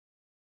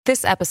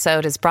This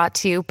episode is brought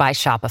to you by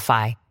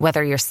Shopify.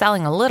 Whether you're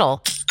selling a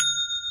little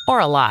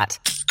or a lot,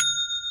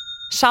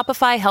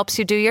 Shopify helps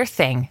you do your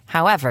thing,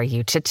 however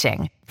you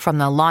cha-ching. From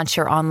the launch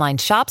your online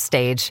shop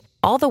stage,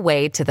 all the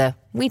way to the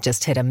we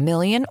just hit 1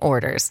 million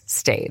orders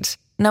stage.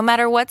 No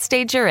matter what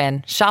stage you're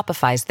in,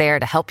 Shopify's there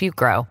to help you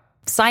grow.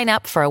 Sign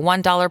up for a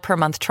 $1 per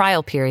month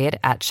trial period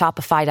at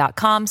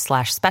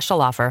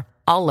shopify.com/special offer,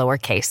 all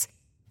lowercase.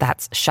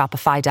 That's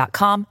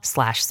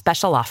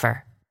shopify.com/special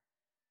offer.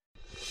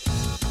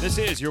 This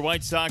is your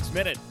White Sox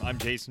Minute. I'm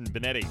Jason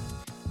Benetti.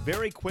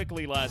 Very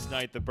quickly last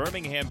night, the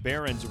Birmingham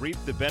Barons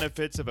reaped the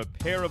benefits of a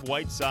pair of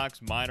White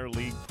Sox minor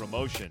league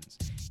promotions.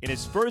 In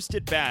his first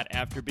at-bat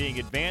after being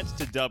advanced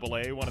to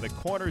Double-A, one of the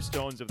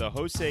cornerstones of the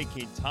Jose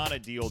Quintana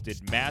deal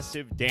did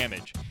massive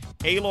damage.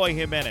 Eloy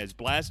Jimenez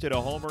blasted a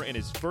homer in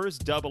his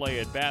first Double-A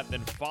at-bat,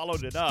 then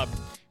followed it up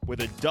with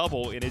a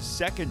double in his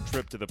second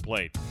trip to the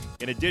plate.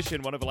 In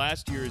addition, one of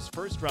last year's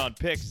first-round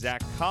picks,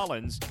 Zach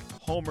Collins,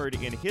 homered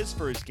in his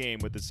first game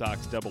with the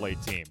Sox Double-A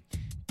team.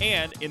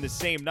 And in the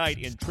same night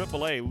in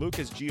AAA,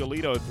 Lucas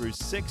Giolito threw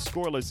 6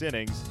 scoreless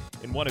innings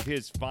in one of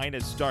his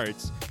finest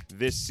starts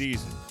this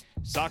season.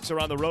 Sox are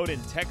on the road in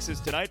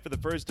Texas tonight for the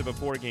first of a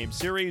 4-game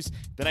series.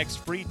 The next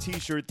free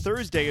T-shirt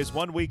Thursday is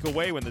 1 week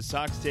away when the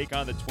Sox take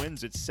on the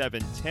Twins at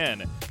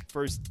 7:10.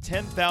 First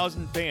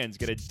 10,000 fans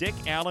get a Dick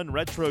Allen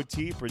retro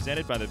tee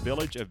presented by the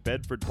Village of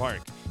Bedford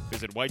Park.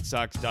 Visit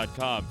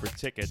whitesox.com for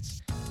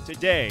tickets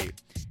today.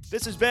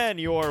 This has been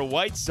your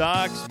White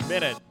Sox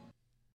Minute.